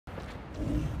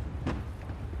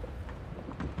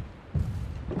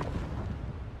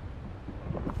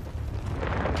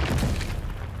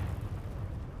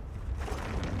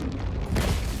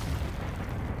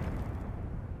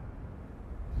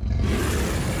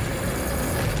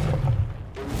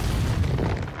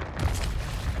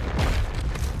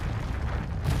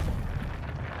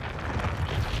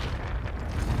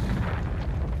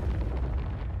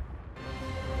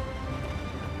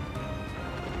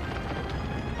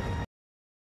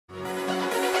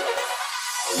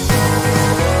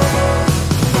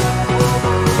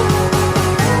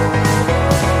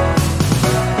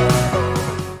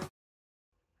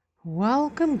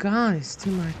Welcome guys to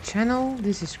my channel.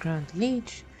 This is Ground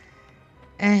Leech,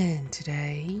 and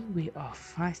today we are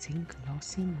fighting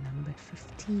Colossus number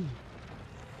 15.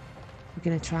 We're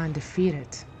gonna try and defeat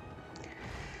it.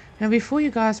 Now before you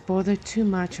guys bother too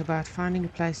much about finding a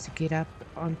place to get up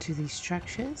onto these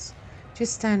structures,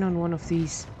 just stand on one of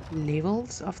these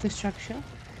levels of the structure.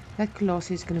 That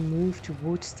Colossus is gonna move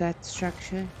towards that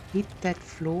structure, hit that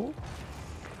floor,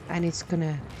 and it's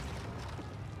gonna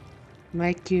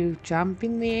make you jump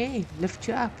in the air, lift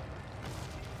you up.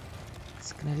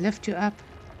 It's going to lift you up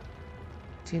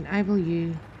to enable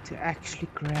you to actually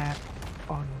grab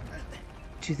on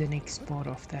to the next part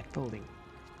of that building.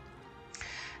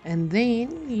 And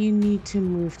then you need to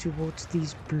move towards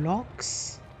these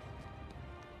blocks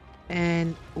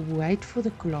and wait for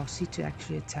the Colossi to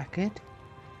actually attack it,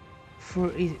 for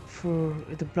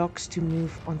the blocks to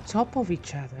move on top of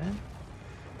each other,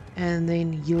 and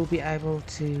then you'll be able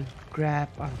to grab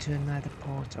onto another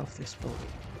part of this building.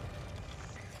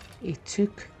 It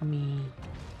took me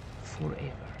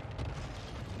forever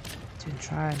to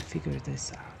try and figure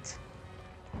this out,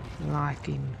 like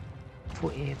in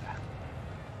forever.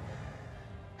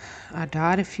 I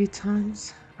died a few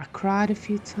times, I cried a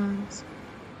few times,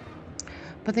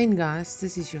 but then guys,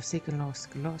 this is your second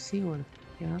last Colossi, or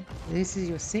yeah, this is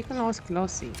your second last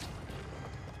Colossi.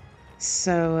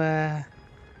 So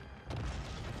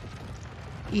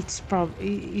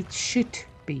it should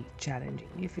be challenging.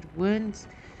 If it weren't,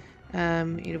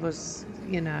 it was,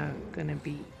 you know, gonna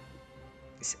be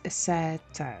a sad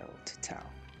tale to tell.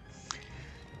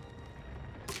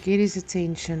 Get his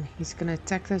attention. He's gonna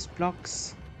attack those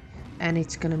blocks, and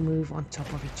it's gonna move on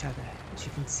top of each other, as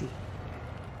you can see.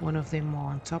 One of them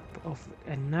are on top of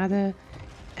another,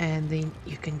 and then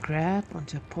you can grab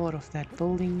onto a part of that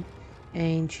building,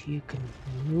 and you can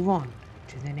move on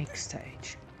to the next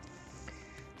stage.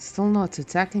 Still not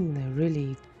attacking, they're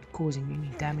really causing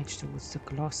any damage towards the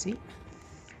Colossi.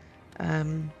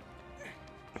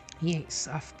 Yes,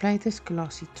 I've played this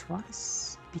Colossi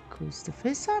twice, because the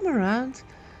first time around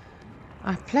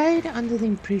I played under the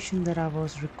impression that I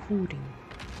was recording,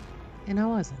 and I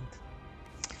wasn't.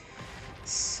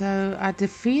 So I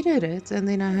defeated it, and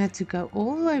then I had to go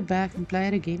all the way back and play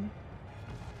it again.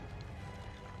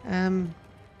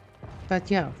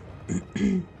 But yeah.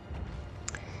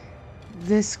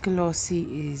 This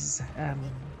Colossi is,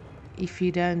 if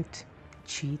you don't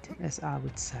cheat, as I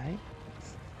would say,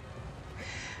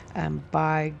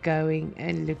 by going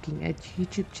and looking at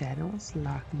YouTube channels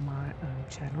like my own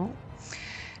channel,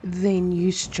 then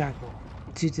you struggle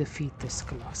to defeat this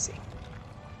Colossi.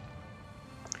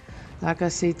 Like I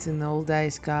said in the old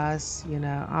days, guys, you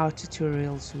know, our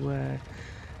tutorials were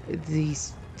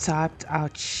these typed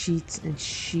out sheets and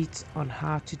sheets on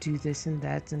how to do this and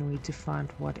that, and where to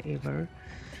find whatever.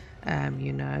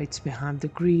 You know, it's behind the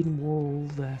green wall,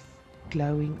 the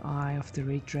glowing eye of the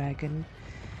red dragon,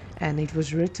 and it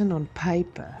was written on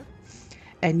paper,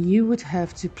 and you would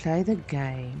have to play the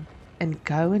game and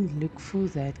go and look for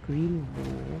that green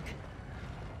wall.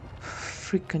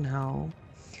 Freaking hell.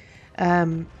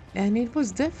 And it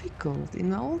was difficult. In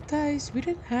the old days, we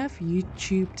didn't have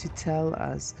YouTube to tell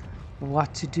us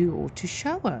what to do or to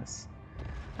show us.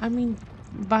 I mean,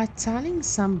 by telling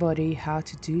somebody how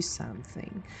to do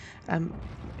something,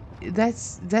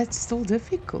 that's still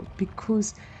difficult,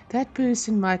 because that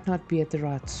person might not be at the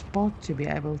right spot to be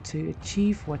able to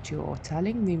achieve what you are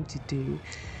telling them to do.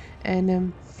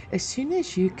 And as soon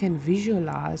as you can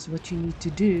visualize what you need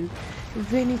to do,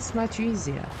 then it's much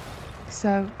easier.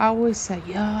 So I always say,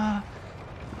 yeah,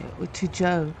 to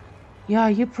Joe, yeah,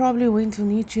 you probably went on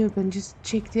YouTube and just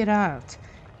checked it out,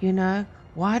 you know,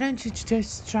 why don't you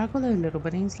just struggle a little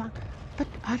bit? And he's like, but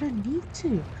I don't need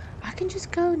to, I can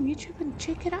just go on YouTube and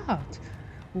check it out.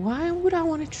 Why would I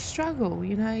want to struggle?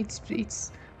 You know,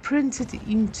 it's printed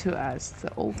into us,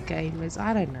 the old gamers.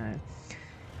 I don't know.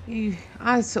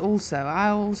 I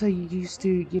also used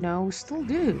to, you know, I still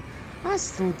do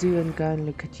and go and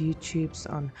look at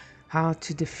YouTubes on how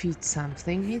to defeat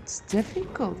something. It's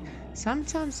difficult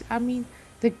sometimes. I mean,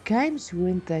 the games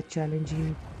weren't that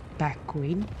challenging back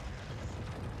when.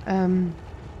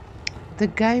 The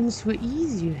games were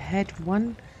easy. You had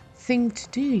one thing to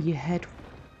do, you had,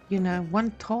 you know,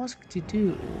 one task to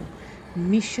do or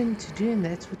mission to do, and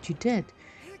that's what you did.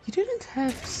 You didn't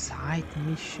have side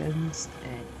missions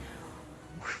and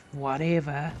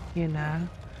whatever, you know.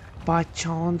 By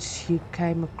chance you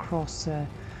came across a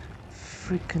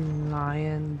freaking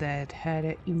lion that had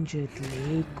an injured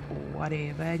leg or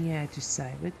whatever, and you had to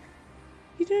save it.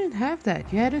 You didn't have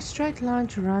that. You had a straight line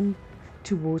to run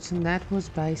towards, and that was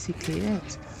basically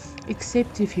it.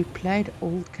 Except if you played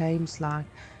old games like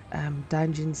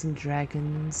Dungeons and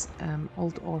Dragons,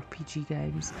 old RPG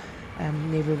games,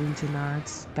 Neverwinter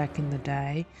Nights back in the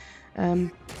day.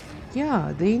 Um,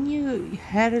 yeah, then you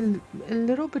had a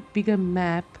little bit bigger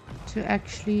map to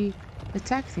actually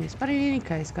attack things. But in any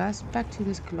case, guys, back to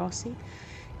this Colossi.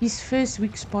 His first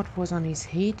weak spot was on his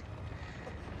head,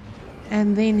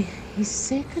 and then his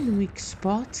second weak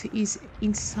spot is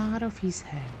inside of his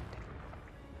hand,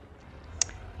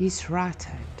 his right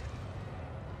hand.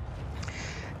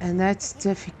 And that's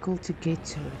difficult to get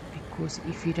to because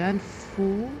if you don't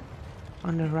fall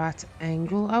on the right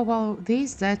angle, oh well,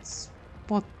 there's that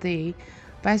spot there.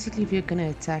 Basically, if you're going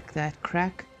to attack that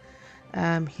crack,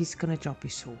 he's going to drop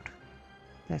his sword.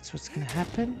 That's what's going to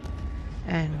happen.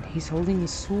 And he's holding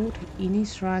his sword in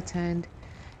his right hand,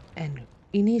 and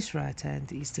in his right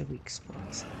hand is the weak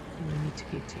spot. And we need to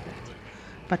get to that.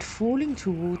 But falling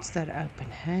towards that open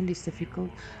hand is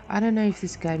difficult. I don't know if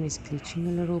this game is glitching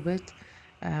a little bit,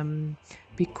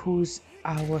 because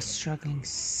I was struggling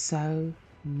so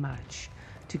much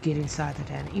to get inside that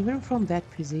hand. Even from that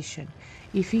position,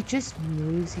 if he just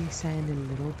moves his hand a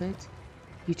little bit,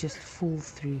 you just fall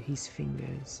through his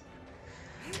fingers.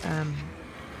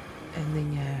 And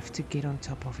then you have to get on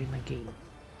top of him again.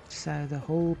 So the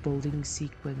whole building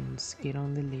sequence, get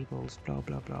on the levels, blah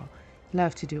blah blah. You'll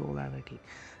have to do all over again.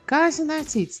 Guys, and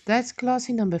that's it. That's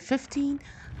Colossi number 15.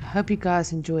 I hope you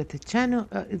guys enjoyed the channel,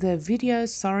 the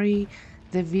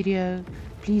video.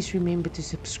 Please remember to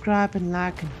subscribe and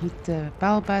like and hit the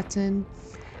bell button.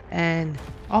 And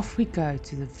off we go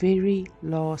to the very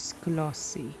last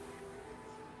Colossi.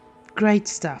 Great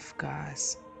stuff,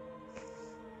 guys.